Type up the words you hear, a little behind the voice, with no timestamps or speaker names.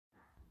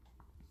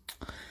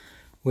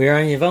We are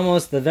in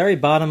Yevamos, the very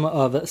bottom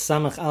of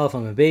Samach Aleph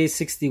Amud Beis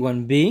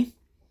 61b,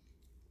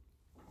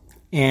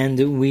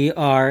 and we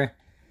are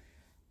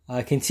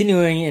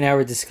continuing in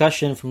our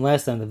discussion from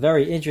last time, the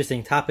very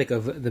interesting topic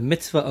of the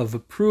mitzvah of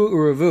Pru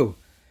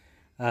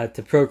Urevu,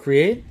 to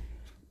procreate,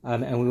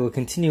 and we will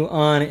continue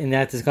on in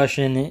that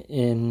discussion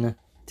in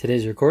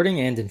today's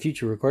recording and in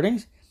future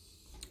recordings.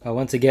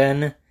 Once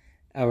again,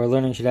 our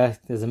learning should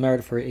act as a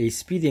merit for a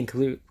speedy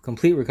and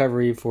complete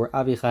recovery for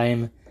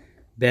Avichaim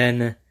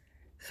ben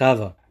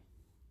Chava.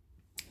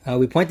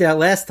 We pointed out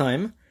last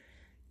time,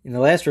 in the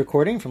last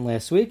recording from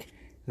last week,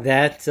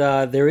 that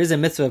there is a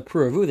mitzvah of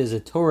Puravu. There's a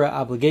Torah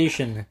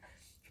obligation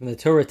from the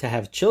Torah to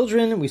have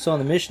children. We saw in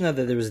the Mishnah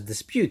that there was a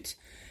dispute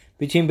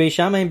between Beis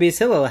Shammai and Beis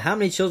Hillel. How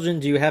many children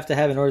do you have to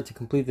have in order to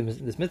complete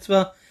this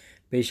mitzvah?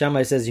 Beis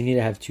Shammai says you need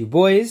to have 2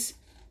 boys.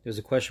 There's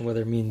a question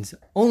whether it means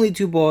only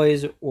 2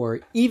 boys, or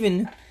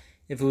even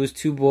if it was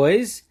 2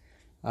 boys,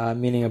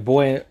 meaning a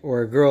boy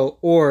or a girl,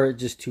 or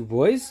just 2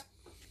 boys.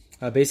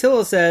 Beis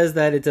Hillel says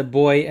that it's a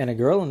boy and a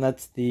girl, and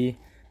that's the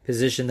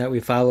position that we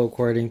follow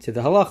according to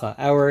the halacha.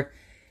 Our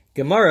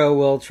Gemara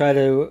will try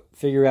to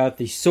figure out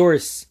the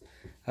source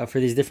for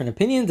these different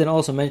opinions, and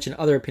also mention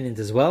other opinions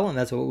as well, and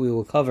that's what we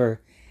will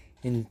cover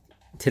in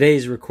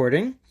today's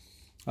recording.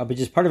 But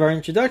just part of our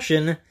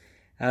introduction,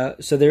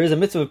 so there is a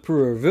mitzvah of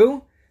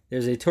Puravu.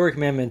 There's a Torah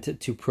commandment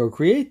to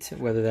procreate,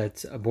 whether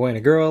that's a boy and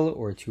a girl,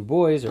 or 2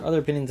 boys, or other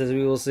opinions, as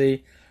we will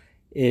see,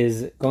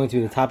 is going to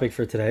be the topic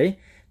for today.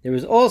 There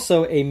was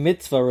also a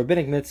mitzvah,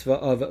 rabbinic mitzvah,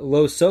 of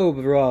lo so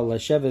b'ra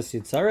l'sheves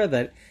yitzara,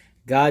 that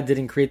God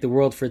didn't create the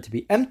world for it to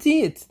be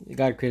empty.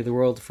 God created the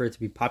world for it to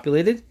be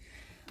populated.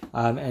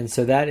 And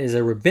so that is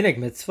a rabbinic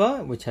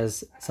mitzvah, which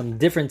has some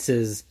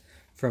differences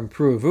from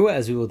Puravu,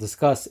 as we will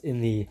discuss in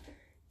the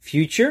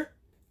future.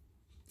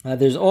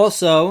 There's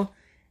also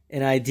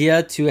an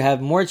idea to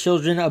have more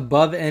children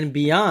above and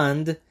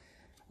beyond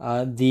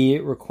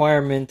the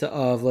requirement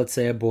of, let's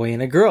say, a boy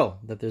and a girl,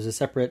 that there's a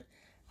separate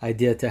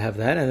idea to have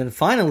that. And then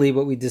finally,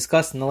 what we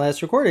discussed in the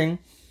last recording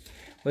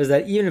was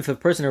that even if a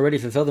person already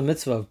fulfilled the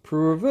mitzvah of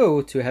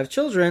Puravu to have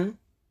children,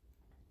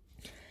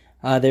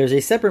 there's a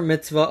separate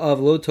mitzvah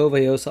of Lo Tov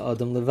Hayosa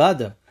Adam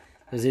Levada.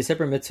 There's a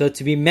separate mitzvah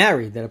to be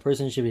married, that a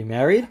person should be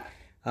married,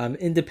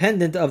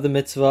 independent of the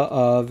mitzvah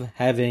of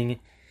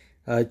having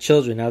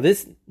children. Now,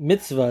 this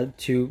mitzvah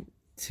to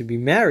be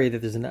married, that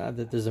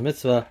there's a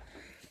mitzvah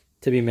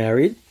to be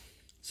married.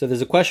 So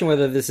there's a question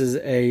whether this is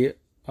a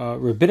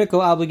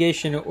rabbinical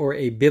obligation or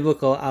a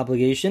biblical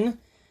obligation.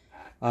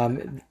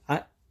 In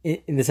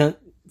the sense,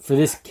 for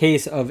this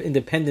case of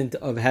independent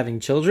of having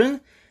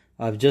children,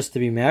 of just to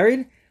be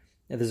married,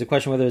 there's a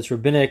question whether it's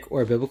rabbinic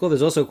or biblical.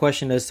 There's also a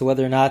question as to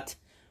whether or not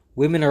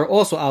women are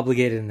also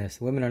obligated in this.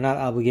 Women are not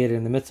obligated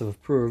in the midst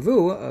of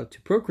Puravu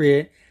to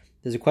procreate.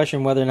 There's a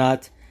question whether or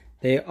not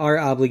they are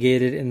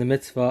obligated in the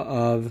mitzvah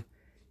of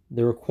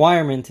the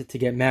requirement to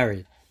get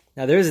married.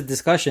 Now, there is a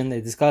discussion.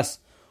 They discuss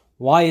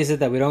why is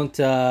it that we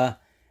don't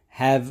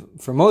have,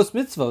 for most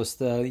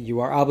mitzvos, you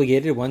are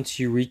obligated once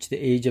you reach the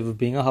age of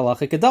being a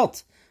halachic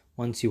adult.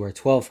 Once you are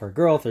 12 for a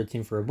girl,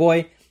 13 for a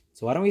boy.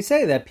 So why don't we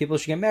say that people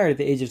should get married at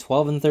the age of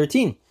 12 and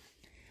 13?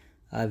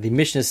 The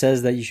Mishnah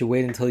says that you should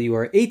wait until you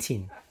are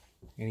 18.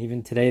 And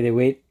even today they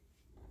wait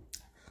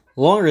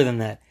longer than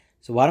that.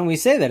 So why don't we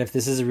say that if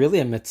this is really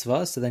a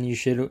mitzvah, so then you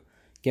should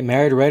get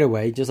married right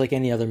away, just like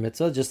any other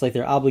mitzvah, just like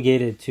they're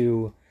obligated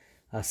to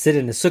sit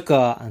in a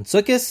sukkah on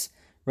Sukkos,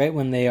 right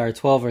when they are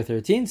 12 or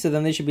 13, so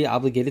then they should be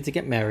obligated to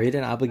get married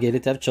and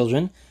obligated to have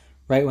children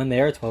right when they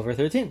are 12 or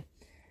 13.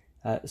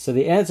 So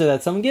the answer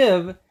that some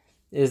give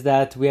is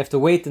that we have to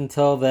wait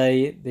until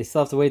they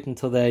still have to wait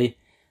until they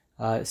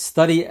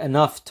study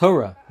enough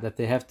Torah, that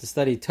they have to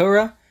study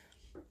Torah,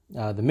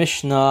 the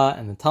Mishnah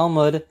and the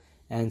Talmud,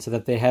 and so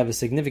that they have a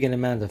significant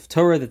amount of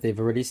Torah that they've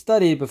already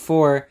studied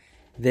before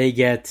they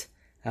get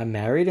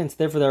married, and so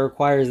therefore that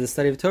requires the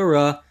study of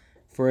Torah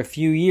for a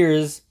few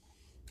years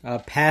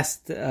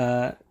past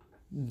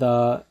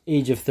the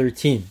age of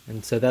 13.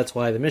 And so that's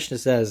why the Mishnah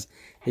says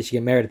they should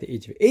get married at the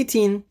age of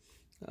 18,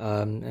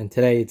 and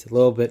today it's a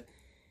little bit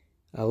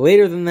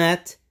later than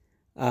that,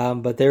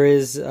 but there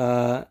is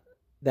that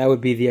would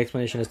be the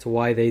explanation as to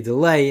why they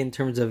delay in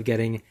terms of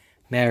getting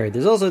married.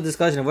 There's also a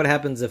discussion of what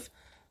happens if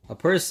a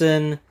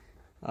person,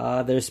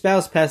 their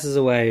spouse passes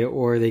away,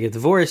 or they get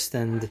divorced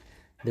and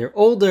they're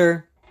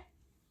older,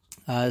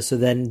 so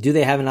then do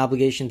they have an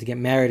obligation to get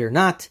married or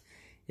not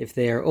if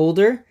they are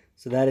older?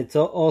 So that it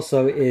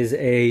also is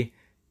a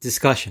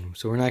discussion.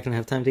 So we're not going to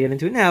have time to get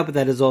into it now, but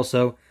that is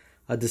also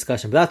a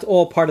discussion. But that's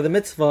all part of the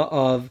mitzvah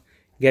of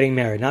getting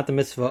married, not the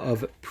mitzvah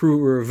of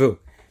Puravu.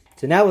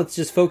 So now let's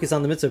just focus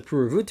on the mitzvah of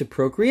Puravu, to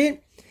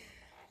procreate.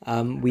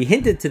 We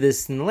hinted to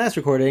this in the last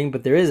recording,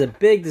 but there is a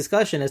big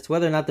discussion as to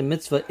whether or not the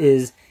mitzvah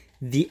is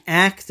the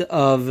act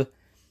of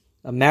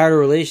marital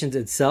relations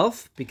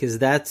itself, because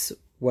that's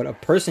what a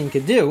person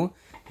could do.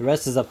 The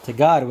rest is up to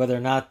God, whether or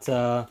not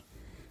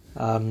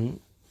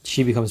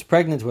she becomes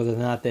pregnant, whether or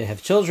not they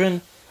have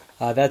children.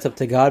 That's up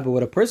to God. But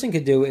what a person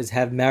could do is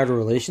have marital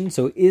relations.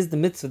 So is the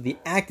mitzvah the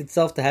act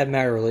itself to have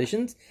marital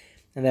relations?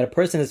 and that a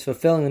person is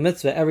fulfilling the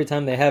mitzvah every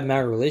time they have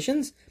marital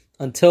relations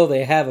until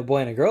they have a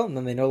boy and a girl, and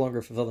then they no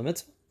longer fulfill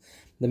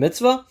the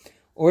mitzvah?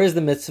 Or is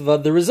the mitzvah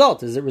the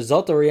result? Is it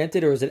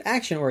result-oriented or is it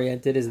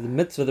action-oriented? Is the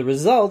mitzvah the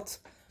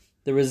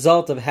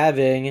result of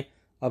having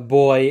a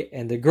boy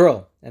and a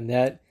girl, and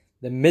that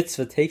the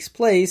mitzvah takes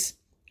place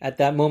at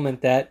that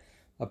moment that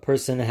a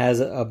person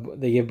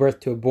they give birth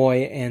to a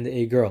boy and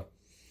a girl?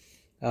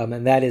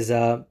 And that is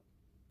a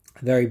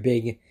very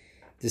big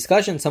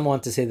discussion. Some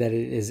want to say that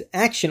it is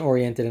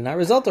action-oriented and not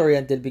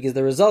result-oriented because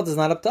the result is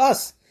not up to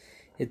us.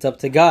 It's up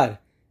to God.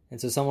 And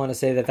so some want to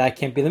say that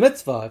can't be the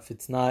mitzvah if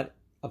it's not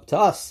up to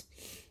us.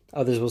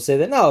 Others will say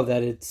that no,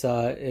 that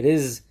it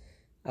is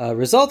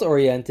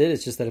result-oriented.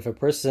 It's just that if a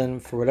person,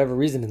 for whatever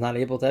reason, is not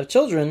able to have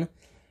children,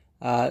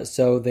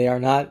 so they are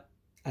not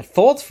at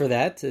fault for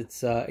that.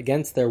 It's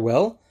against their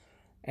will,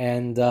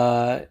 and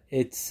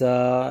it's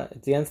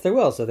against their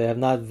will. So they have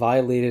not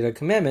violated a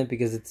commandment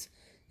because it's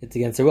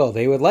against their will.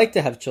 They would like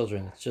to have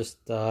children. It's just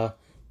they're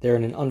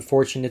in an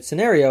unfortunate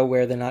scenario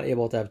where they're not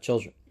able to have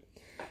children.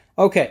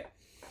 Okay,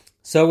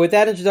 so with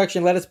that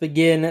introduction, let us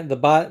begin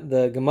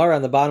the Gemara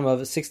on the bottom of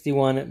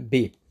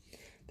 61b.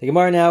 The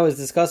Gemara now is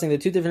discussing the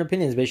two different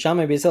opinions. Beis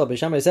Shammai and Beis Hillel. Beis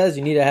Shammai says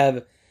you need to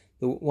have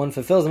the one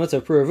fulfills the mitzvah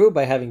of Pru U'Revu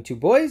by having two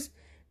boys.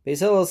 Beis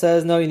Hillel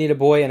says no, you need a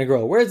boy and a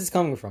girl. Where is this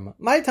coming from?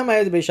 My time I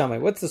had the Beis Shammai.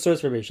 What's the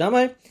source for Beis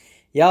Shammai?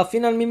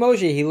 Yalfinan mi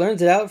Moshe. He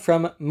learns it out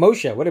from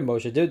Moshe. What did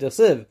Moshe do?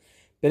 D'chsiv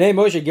B'nei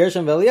Moshe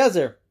Gershom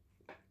ve'Eliezer.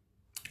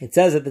 It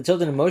says that the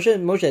children of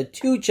Moshe had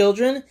two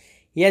children.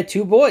 He had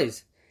two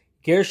boys,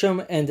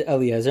 Gershom and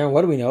Eliezer. And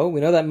what do we know?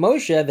 We know that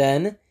Moshe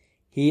then,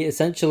 he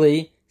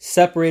essentially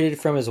separated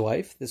from his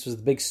wife. This was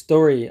the big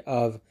story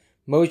of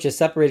Moshe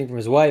separating from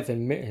his wife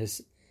and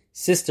his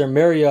sister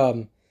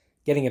Miriam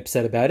getting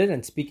upset about it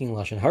and speaking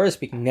Lashon Hara,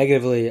 speaking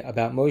negatively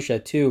about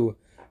Moshe to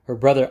her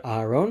brother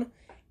Aaron.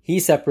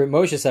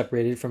 Moshe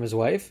separated from his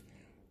wife,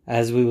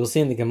 as we will see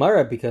in the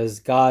Gemara, because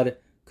God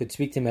could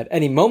speak to him at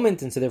any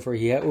moment, and so therefore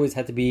he always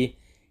had to be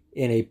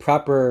in a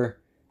proper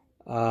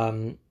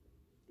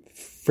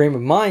frame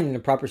of mind, in a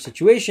proper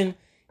situation,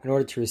 in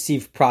order to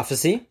receive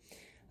prophecy.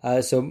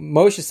 So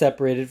Moshe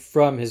separated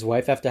from his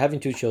wife after having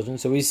two children.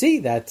 So we see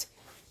that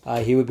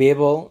he would be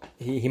able,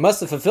 he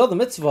must have fulfilled the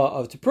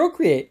mitzvah to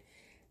procreate,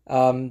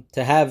 by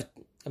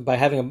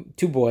having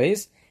two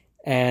boys,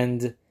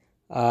 and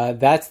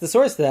that's the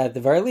source that at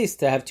the very least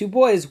to have two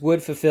boys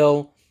would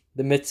fulfill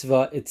the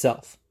mitzvah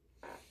itself.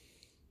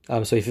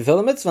 So he fulfilled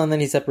the mitzvah and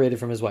then he separated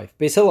from his wife.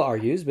 Beis Hillel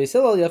argues, Beis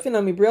Hillel,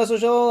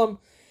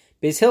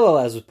 Beis Hillel,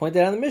 as was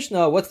pointed out in the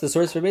Mishnah, what's the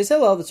source for Beis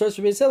Hillel? The source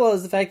for Beis Hillel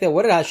is the fact that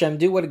what did Hashem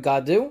do? What did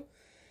God do?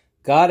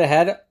 God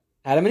had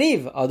Adam and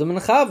Eve, Adam and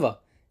Chava.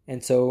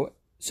 And so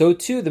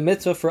too, the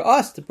mitzvah for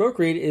us to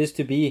procreate is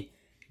to be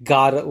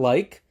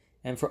God-like,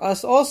 and for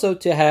us also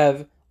to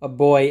have a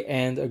boy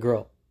and a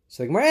girl.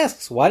 So the Gemara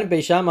asks, why didn't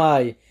Beis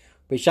Shammai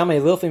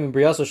Lilfim and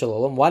Briyaso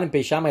Shalom? Why didn't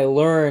Beis Shammai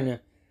learn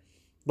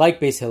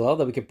like Beis Hillel,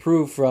 that we could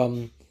prove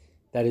from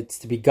that it's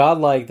to be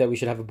godlike that we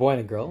should have a boy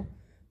and a girl?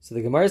 So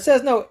the Gemara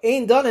says, no,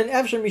 Ein Danan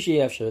Efshar Mishi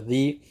Efshar.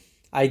 The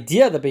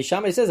idea that Beis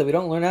Shammai says that we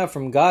don't learn out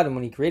from God and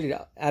when he created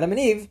Adam and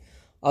Eve,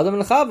 Adam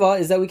and Chava,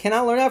 is that we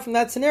cannot learn out from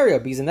that scenario,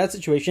 because in that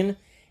situation,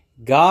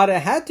 God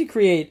had to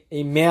create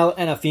a male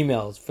and a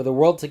female for the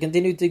world to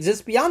continue to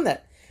exist beyond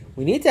that.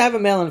 We need to have a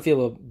male and a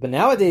female, but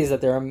nowadays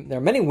that there are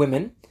many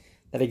women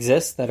that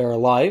exist, that are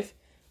alive,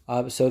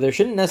 so there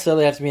shouldn't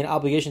necessarily have to be an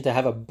obligation to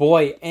have a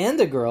boy and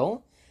a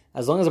girl,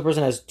 as long as a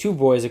person has two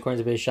boys,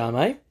 according to Beis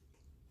Shammai.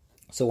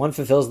 So one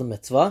fulfills the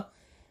mitzvah,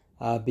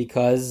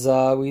 because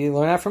we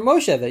learn out from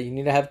Moshe that you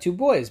need to have two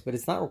boys, but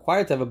it's not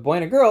required to have a boy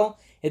and a girl.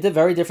 It's a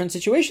very different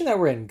situation that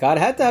we're in. God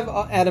had to have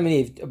Adam and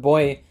Eve,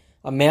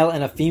 a male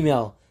and a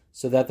female,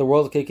 so that the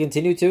world could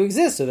continue to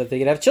exist, so that they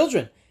could have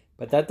children.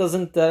 But that's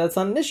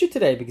not an issue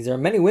today, because there are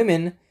many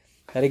women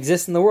that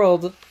exist in the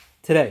world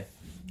today.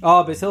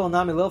 Oh, Beis Hillel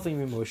nami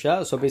lilfim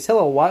Moshe. So Beis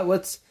Hillel, what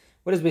does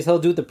Beis Hillel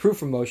do with the proof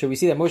from Moshe? We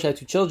see that Moshe had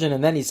two children,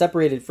 and then he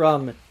separated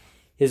from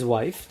his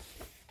wife.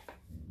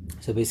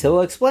 So Beis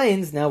Hillel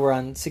explains, now we're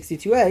on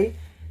 62a,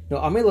 no,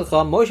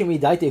 Moshe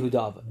midaite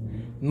hudav.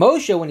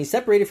 Moshe, when he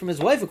separated from his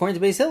wife, according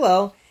to Beis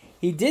Hillel,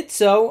 he did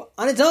so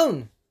on his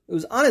own. It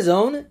was on his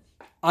own,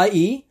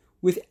 i.e.,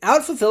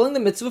 without fulfilling the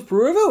mitzvah of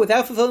Pru U'Revu,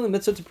 without fulfilling the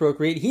mitzvah to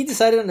procreate, he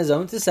decided on his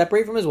own to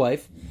separate from his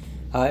wife.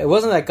 It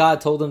wasn't that God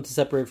told him to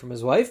separate from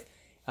his wife.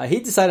 He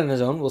decided on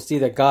his own. We'll see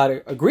that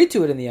God agreed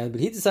to it in the end,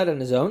 but he decided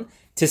on his own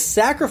to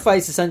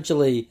sacrifice,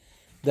 essentially,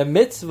 the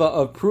mitzvah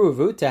of Pru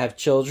U'Revu, to have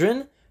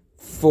children,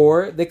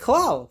 for the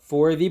klal,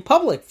 for the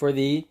public, for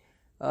the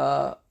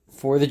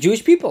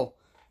Jewish people.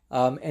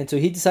 And so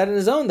he decided on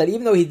his own that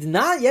even though he did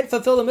not yet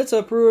fulfill the mitzvah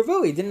of Pru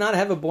U'Revu, he did not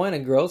have a boy and a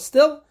girl,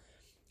 still,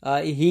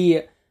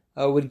 he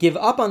would give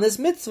up on this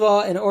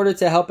mitzvah in order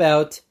to help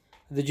out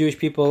the Jewish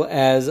people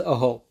as a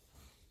whole.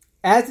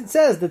 As it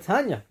says, the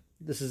Tanya,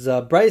 this is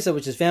a Brisa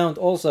which is found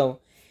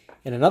also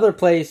in another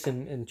place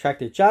in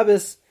Tractate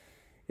Shabbos.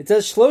 It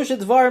says, Shlosha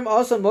Dvarim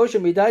also Moshe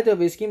midaito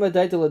v'eskima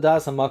daito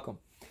l'das hamakom.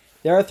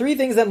 There are three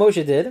things that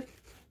Moshe did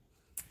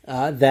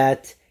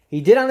that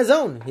he did on his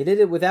own. He did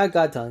it without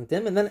God telling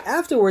him. And then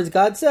afterwards,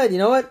 God said, you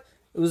know what?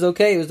 It was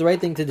okay. It was the right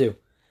thing to do.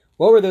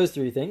 What were those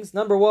three things?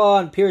 Number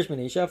one, Pirish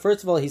Manisha.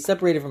 First of all, he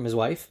separated from his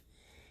wife.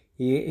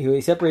 He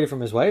separated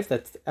from his wife.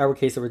 That's our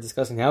case that we're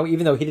discussing now,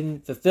 even though he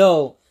didn't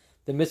fulfill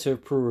the mitzvah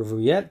of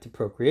Pru yet to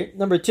procreate.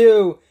 Number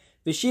two,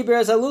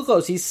 Vishiber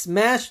Haluchos. He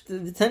smashed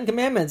the Ten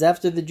Commandments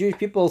after the Jewish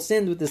people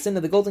sinned with the sin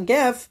of the golden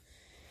calf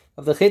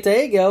of the Chet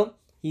HaEgel.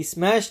 He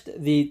smashed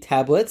the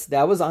tablets.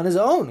 That was on his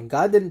own.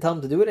 God didn't tell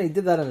him to do it, and he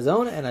did that on his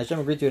own, and Hashem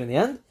agreed to it in the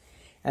end.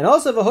 And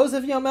also,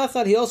 V'hosef Yom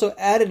Echad, he also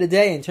added a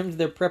day in terms of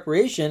their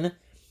preparation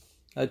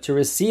to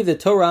receive the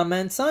Torah on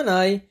Mount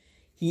Sinai.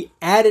 He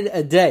added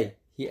a day.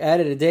 He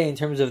added a day in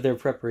terms of their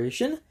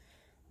preparation.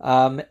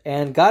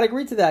 And God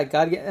agreed to that.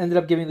 God ended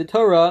up giving the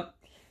Torah.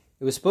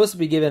 It was supposed to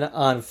be given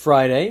on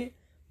Friday.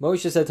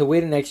 Moshe said to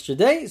wait an extra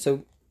day,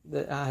 so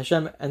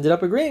Hashem ended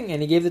up agreeing,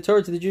 and he gave the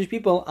Torah to the Jewish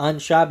people on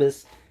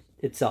Shabbos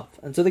itself.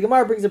 And so the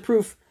Gemara brings a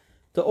proof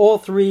to all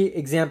three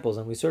examples,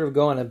 and we sort of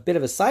go on a bit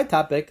of a side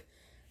topic,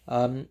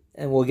 and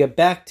we'll get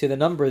back to the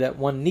number that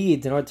one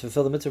needs in order to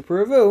fulfill the mitzvah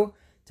puravu,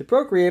 to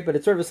procreate, but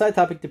it's sort of a side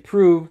topic to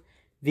prove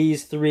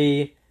these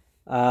three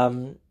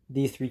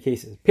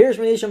cases. Pirish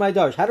Manisha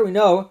Maidarsh. How do we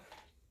know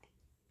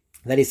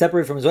that he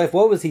separated from his wife?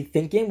 What was he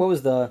thinking? What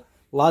was the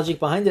logic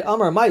behind it?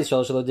 Amar Mai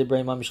Shal Shalo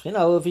Dibrei Mam Shchina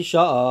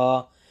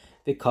Lefisha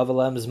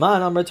V'Kavalem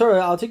Zman Amar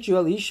Torah Al Tikshu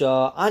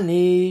Elisha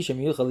Ani Shem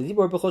Yuchal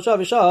Dibor B'Chosha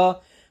V'Sha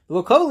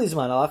V'Lo Kaval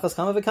Zman Alachas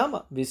Kama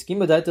V'Kama V'Skim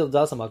B'Daitel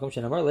Das Hamakom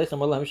Shenamar Lechem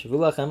Olam Shavu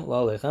Lachem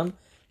Lo Lechem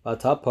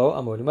V'Atapo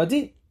Amori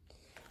Madi.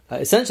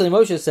 Essentially,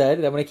 Moshe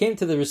said that when it came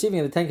to the receiving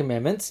of the Ten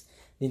Commandments,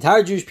 the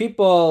entire Jewish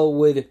people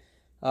would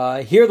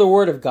hear the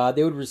word of God.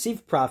 They would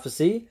receive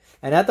prophecy,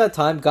 and at that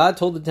time, God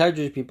told the entire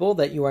Jewish people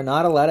that you are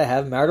not allowed to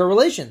have marital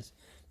relations.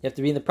 You have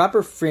to be in the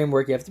proper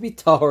framework. You have to be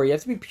tahor. You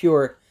have to be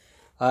pure.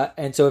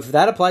 And so, if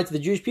that applied to the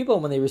Jewish people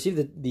when they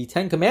received the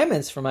Ten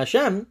Commandments from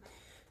Hashem,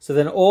 so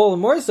then all the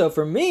more so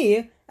for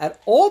me, at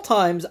all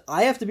times,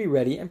 I have to be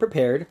ready and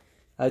prepared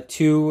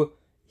to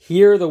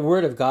hear the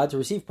word of God, to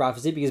receive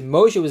prophecy, because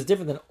Moshe was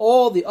different than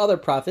all the other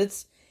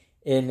prophets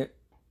in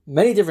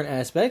many different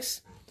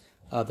aspects.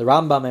 The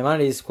Rambam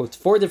Maimonides quotes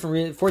four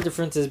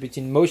differences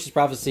between Moshe's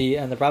prophecy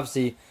and the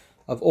prophecy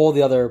of all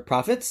the other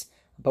prophets.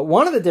 But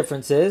one of the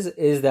differences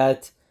is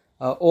that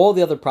all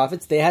the other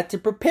prophets, they had to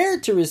prepare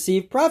to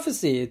receive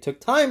prophecy. It took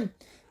time.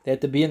 They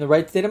had to be in the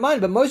right state of mind.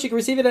 But Moshe could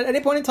receive it at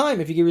any point in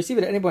time. If he could receive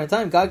it at any point in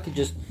time, God could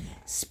just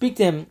speak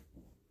to him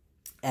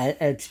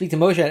and speak to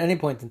Moshe at any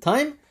point in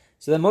time.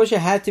 So then Moshe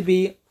had to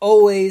be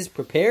always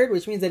prepared,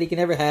 which means that he can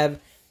never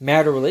have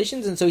marital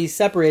relations. And so he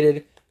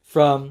separated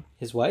from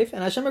his wife,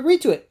 and Hashem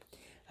agreed to it.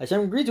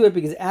 Hashem agreed to it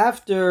because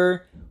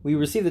after we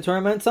received the Torah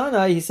on Mount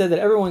Sinai, he said that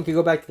everyone could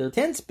go back to their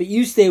tents, but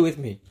you stay with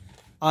me.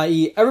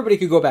 I.e., everybody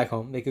could go back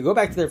home. They could go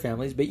back to their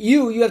families, but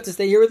you have to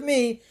stay here with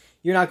me.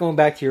 You're not going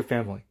back to your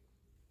family.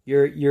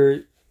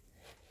 You're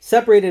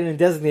separated and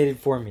designated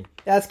for me.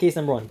 That's case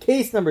number one.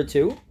 Case number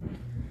two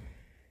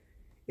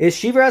is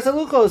Shiver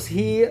Hasaluchos.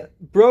 He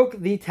broke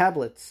the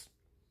tablets.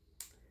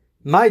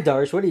 My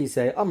Darsh, what do you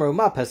say? Amru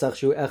ma Pesach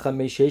shu echa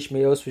meishesh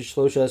meos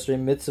v'shlosha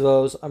esrei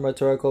mitzvos amar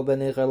Torah kol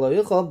b'neicha lo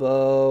yichal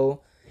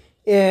bo.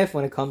 If,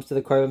 when it comes to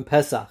the Korban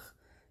Pesach,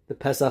 the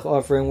Pesach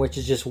offering, which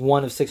is just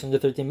one of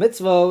 613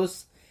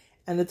 mitzvos,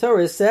 and the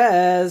Torah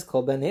says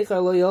kol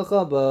b'neicha lo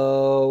yichal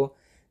bo,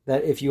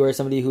 that if you are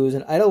somebody who is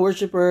an idol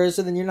worshiper,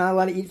 so then you're not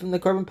allowed to eat from the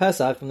Korban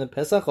Pesach, from the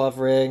Pesach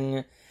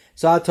offering.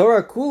 So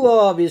Torah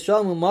kula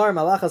v'yishal mumar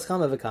malachas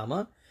kama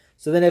v'kama.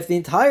 So then if the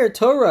entire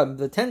Torah,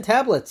 the 10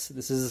 tablets,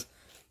 this is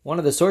one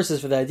of the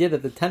sources for the idea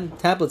that the 10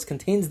 tablets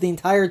contains the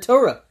entire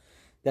Torah.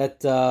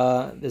 That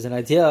there's an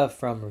idea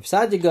from Rav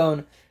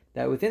Sadiq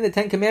that within the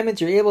 10 commandments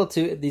you're able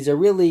to, these are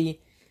really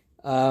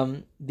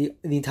the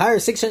entire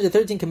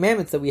 613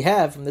 commandments that we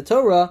have from the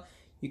Torah,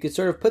 you could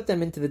sort of put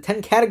them into the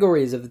 10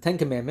 categories of the 10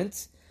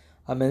 commandments.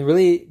 And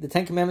really the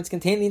 10 commandments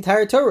contain the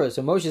entire Torah.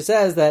 So Moshe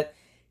says that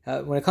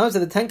when it comes to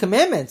the 10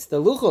 commandments,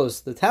 the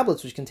luchos, the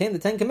tablets which contain the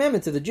 10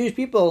 commandments of the Jewish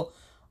people,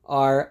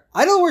 are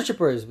idol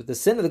worshippers with the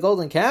sin of the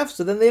golden calf,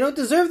 so then they don't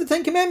deserve the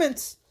 10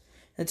 commandments.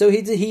 And so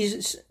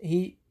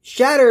he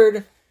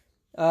shattered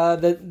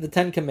the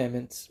 10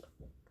 commandments.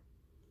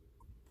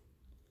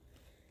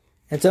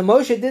 And so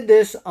Moshe did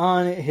this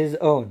on his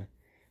own.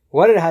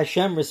 What did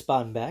Hashem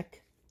respond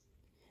back?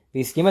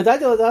 Whenever we give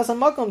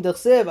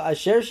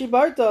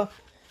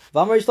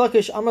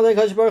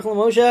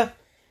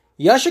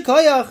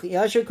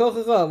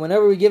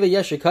a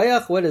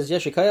yashikayach, what does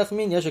yashikayach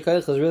mean?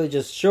 Yashikayach is really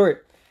just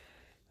short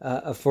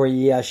for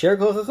yasher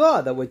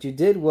kochacha, that what you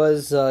did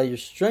was your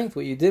strength,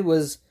 what you did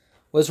was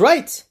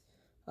right.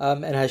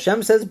 And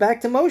Hashem says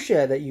back to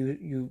Moshe that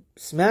you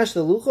smashed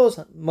the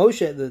luchos,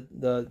 Moshe,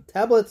 the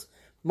tablets.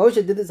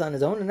 Moshe did this on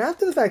his own, and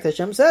after the fact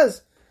Hashem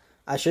says,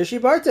 Asher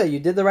shibarta, you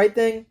did the right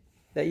thing,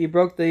 that you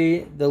broke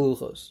the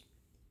luchos.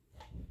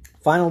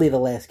 Finally, the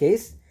last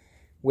case,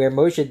 where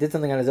Moshe did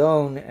something on his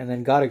own, and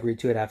then God agreed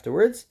to it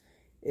afterwards,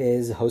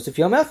 is Hosef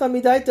Yom Echad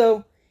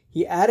Midaito.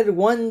 He added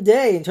one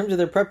day in terms of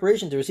their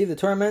preparation to receive the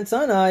Torah Mount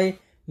Sinai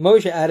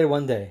Moshe added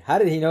one day. How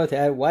did he know to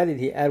add? Why did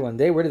he add one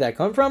day? Where did that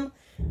come from?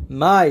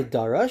 My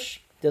darash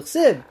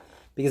d'chsiv,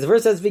 because the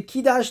verse says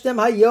v'kidashtem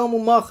hayom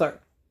u'machar,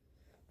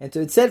 and so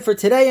it said for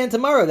today and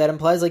tomorrow. That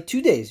implies like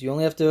 2 days. You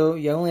only have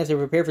to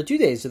prepare for 2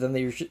 days. So then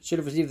they should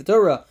have received the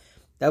Torah.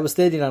 That was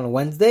stated on a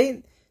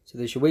Wednesday, so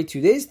they should wait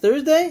 2 days.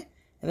 Thursday,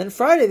 and then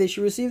Friday they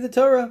should receive the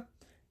Torah.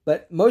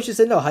 But Moshe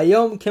said no.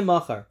 Hayom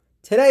kimachar.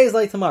 Today is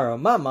like tomorrow.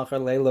 Ma machar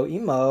leilo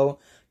imo.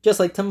 Just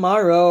like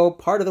tomorrow,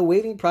 part of the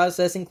waiting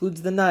process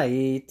includes the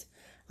night.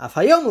 Af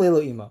hayom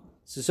leilo imo.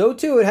 So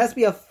too, it has to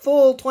be a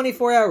full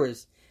 24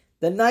 hours,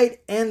 the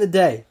night and the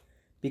day,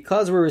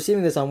 because we're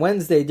receiving this on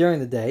Wednesday during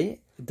the day.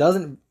 It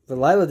doesn't. The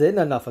Lila didn't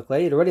know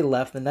nafakle. It already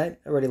left. The night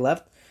already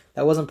left.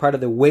 That wasn't part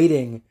of the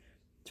waiting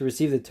to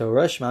receive the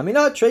Torah. So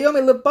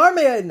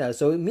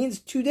it means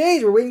 2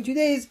 days. We're waiting 2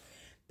 days.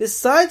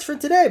 Besides for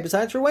today,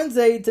 besides for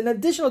Wednesday, it's an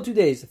additional 2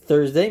 days.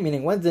 Thursday,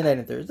 meaning Wednesday night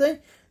and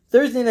Thursday.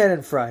 Thursday night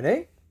and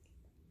Friday.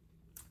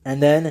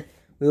 And then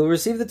we will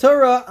receive the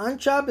Torah on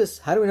Shabbos.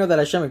 How do we know that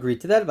Hashem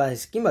agreed to that?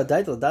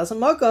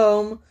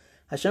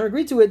 Hashem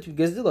agreed to it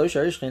because the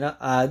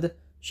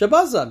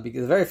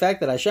very fact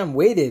that Hashem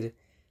waited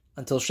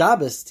until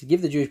Shabbos to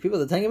give the Jewish people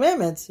the Ten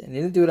Commandments, and he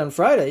didn't do it on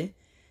Friday,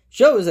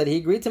 shows that he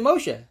agreed to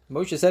Moshe.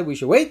 Moshe said we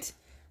should wait,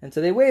 and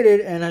so they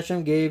waited, and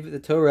Hashem gave the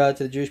Torah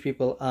to the Jewish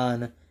people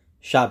on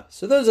Shabbos.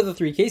 So those are the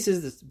 3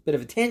 cases. This is a bit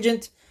of a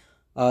tangent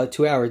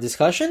to our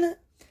discussion.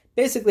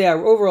 Basically,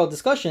 our overall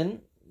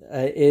discussion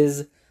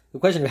is the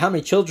question of how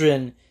many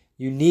children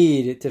you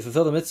need to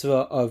fulfill the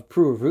mitzvah of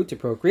pru to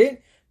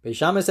procreate. Beis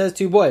Shammai says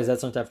 2 boys.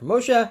 That's not time for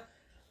Moshe.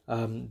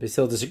 Beis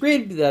Hillel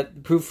disagreed that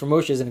the proof for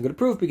Moshe isn't a good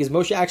proof because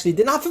Moshe actually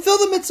did not fulfill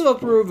the mitzvah of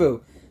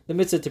pru, the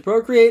mitzvah to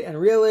procreate, and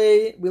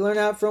really we learn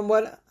out from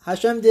what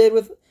Hashem did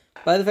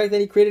by the fact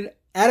that he created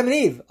Adam and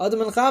Eve,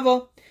 Adam and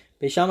Chava.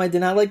 Beis Shammai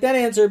did not like that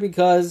answer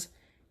because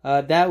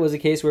that was a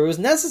case where it was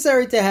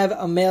necessary to have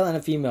a male and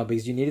a female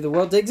because you needed the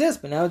world to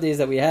exist. But nowadays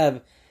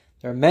there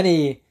are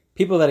many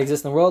people that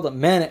exist in the world,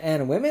 men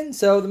and women,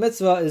 so the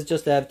mitzvah is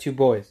just to have 2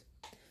 boys,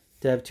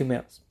 to have 2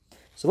 males.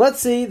 So let's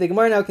see, the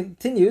Gemara now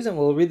continues, and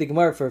we'll read the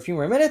Gemara for a few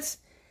more minutes.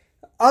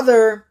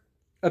 Other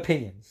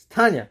opinions.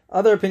 Tanya,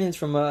 other opinions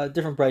from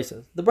different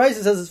brises. The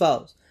brisa says as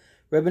follows.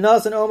 Rebbe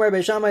Nosson Omer,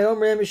 Beis Shammai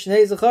Omrim,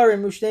 Shnei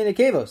Zacharim, Ushnei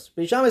Nekevos.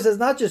 Beis Shammai says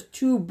not just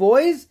 2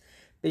 boys.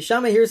 Beis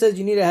Shammai here says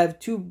you need to have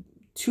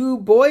two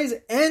boys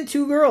and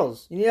 2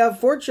 girls. You need to have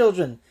 4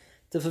 children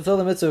to fulfill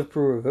the mitzvah of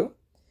Puruvu.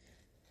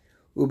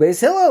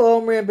 Beis Hillel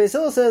Omri, and Beis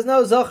Hillel says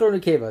no, Zachar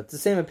Nekeva. It's the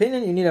same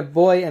opinion. You need a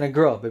boy and a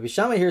girl. But Beis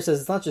Shammai here says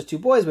it's not just 2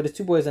 boys, but it's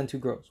 2 boys and 2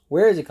 girls.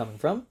 Where is it coming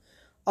from?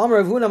 Amar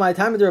Rav Huna, my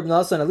time of the Reb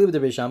Nosson, and Aliba de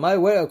Beis Shammai.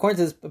 According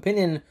to this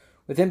opinion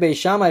within Beis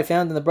Shammai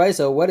found in the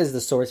Brisa, what is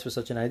the source for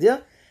such an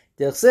idea?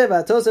 Derchsev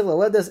atosef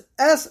laledes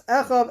es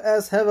echav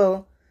es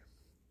hevel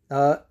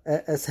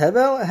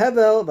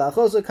hevel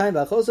v'achoso kain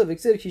v'achoso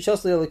v'ksiv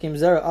kishos le'elakim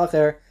zera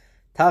acher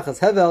tachas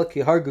hevel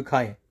ki hargu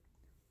kain.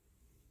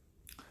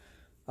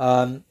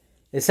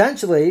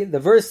 Essentially, the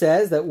verse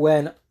says that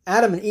when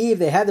Adam and Eve,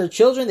 they had their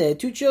children, they had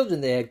 2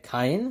 children. They had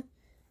Cain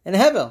and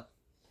Hevel.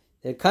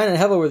 Cain and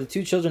Hevel were the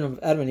 2 children of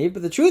Adam and Eve.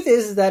 But the truth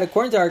is that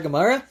according to our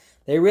Gemara,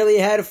 they really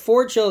had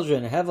 4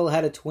 children. Hevel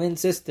had a twin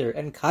sister,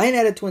 and Cain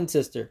had a twin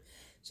sister.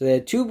 So they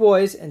had 2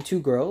 boys and 2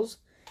 girls.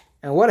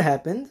 And what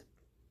happened?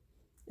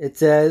 It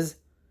says,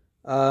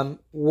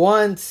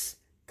 once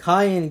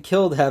Cain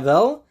killed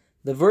Hevel,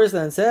 the verse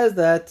then says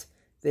that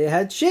they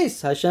had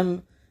Shis.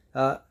 Hashem,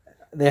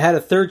 they had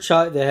a 3rd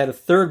child. They had a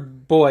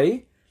 3rd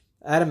boy,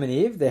 Adam and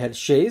Eve. They had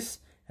Shis.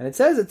 And it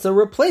says it's a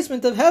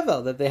replacement of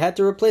Hevel, that they had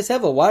to replace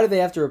Hevel. Why did they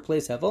have to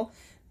replace Hevel?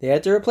 They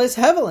had to replace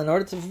Hevel in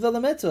order to fulfill the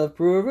mitzvah of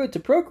Puruvu, to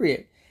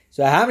procreate.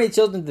 So how many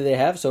children did they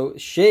have? So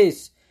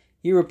Shis,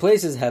 he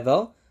replaces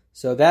Hevel.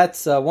 So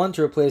that's 1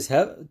 to replace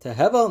to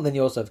Hevel. And then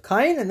you also have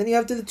Cain. And then you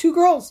have the 2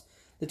 girls,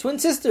 the twin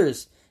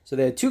sisters. So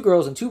they had 2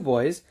 girls and 2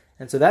 boys.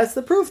 And so that's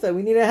the proof that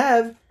we need to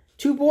have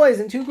 2 boys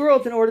and 2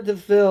 girls in order to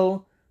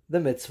fulfill the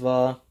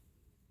mitzvah.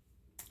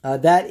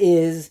 That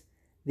is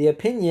the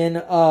opinion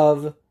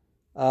of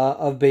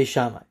Beis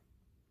Shammai.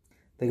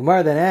 The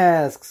Gemara then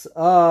asks,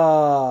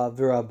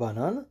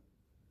 V'Rabbanan,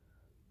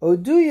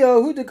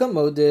 Oduya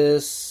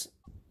Hudakamodis.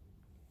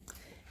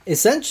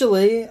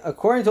 Essentially,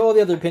 according to all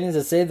the other opinions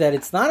that say that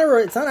it's not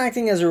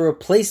acting as a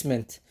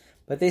replacement,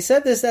 but they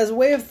said this as a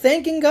way of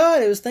thanking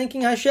God. It was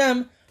thanking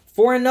Hashem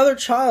for another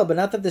child, but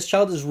not that this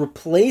child is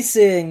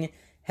replacing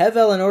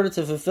Hevel in order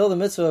to fulfill the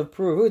mitzvah of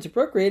Puruvu, to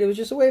procreate. It was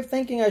just a way of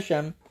thanking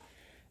Hashem.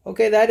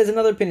 Okay, that is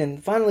another opinion.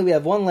 Finally, we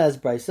have one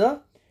last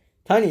brisa.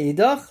 Tani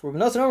idach, Rav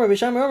Nosson Omer, Beis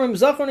Shammai Omrim,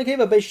 Zachar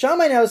Nekeva. Beis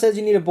Shammai now says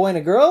you need a boy and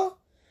a girl.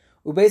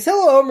 Ubeis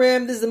Hillel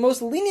Omrim, this is the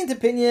most lenient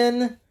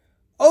opinion.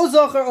 O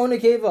Zachar O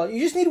Nekeva. You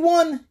just need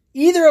 1,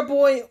 either a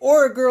boy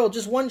or a girl,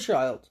 just 1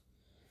 child.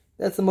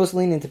 That's the most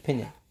lenient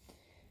opinion.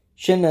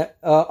 Shin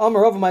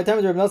Amar over my time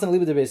of Rav Nosson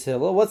Aliba de Beis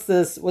Hillel. What's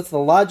the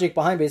logic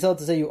behind Beis Hillel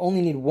to say you only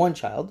need 1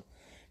 child?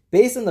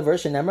 Based on the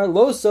verse Shenemar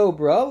Lo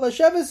Sobra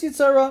Lasheves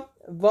Yitzara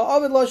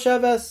Va'avid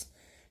Lasheves.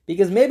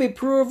 Because maybe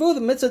Puruvu,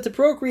 the mitzvah to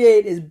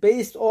procreate, is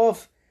based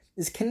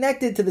is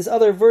connected to this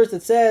other verse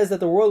that says that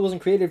the world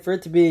wasn't created for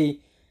it to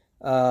be,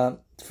 for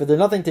there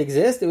nothing to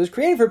exist. It was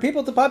created for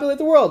people to populate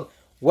the world.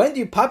 When do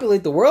you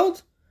populate the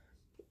world?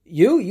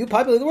 You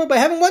populate the world by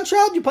having one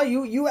child.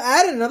 You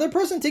add another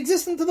person to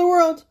exist into the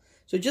world.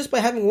 So just by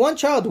having one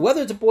child,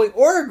 whether it's a boy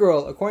or a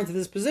girl, according to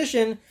this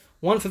position,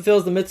 one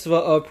fulfills the mitzvah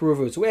of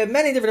Puruvu. So we have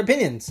many different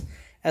opinions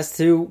as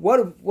to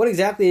what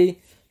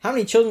exactly, how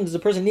many children does a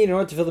person need in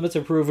order to fulfill the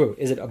mitzvah of Puruvu?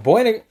 Is it a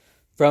boy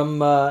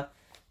and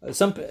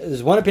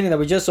there's one opinion that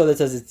we just saw that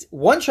says it's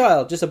one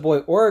child, just a boy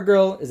or a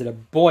girl. Is it a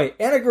boy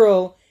and a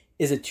girl?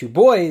 Is it two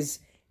boys?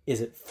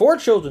 Is it 4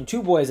 children,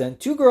 2 boys and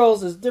 2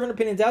 girls? There's different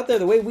opinions out there.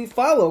 The way we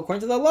follow,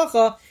 according to the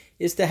halacha,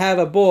 is to have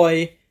a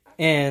boy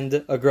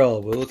and a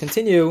girl. We will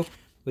continue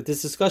with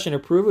this discussion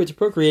of Puruvu to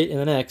procreate in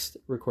the next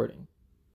recording.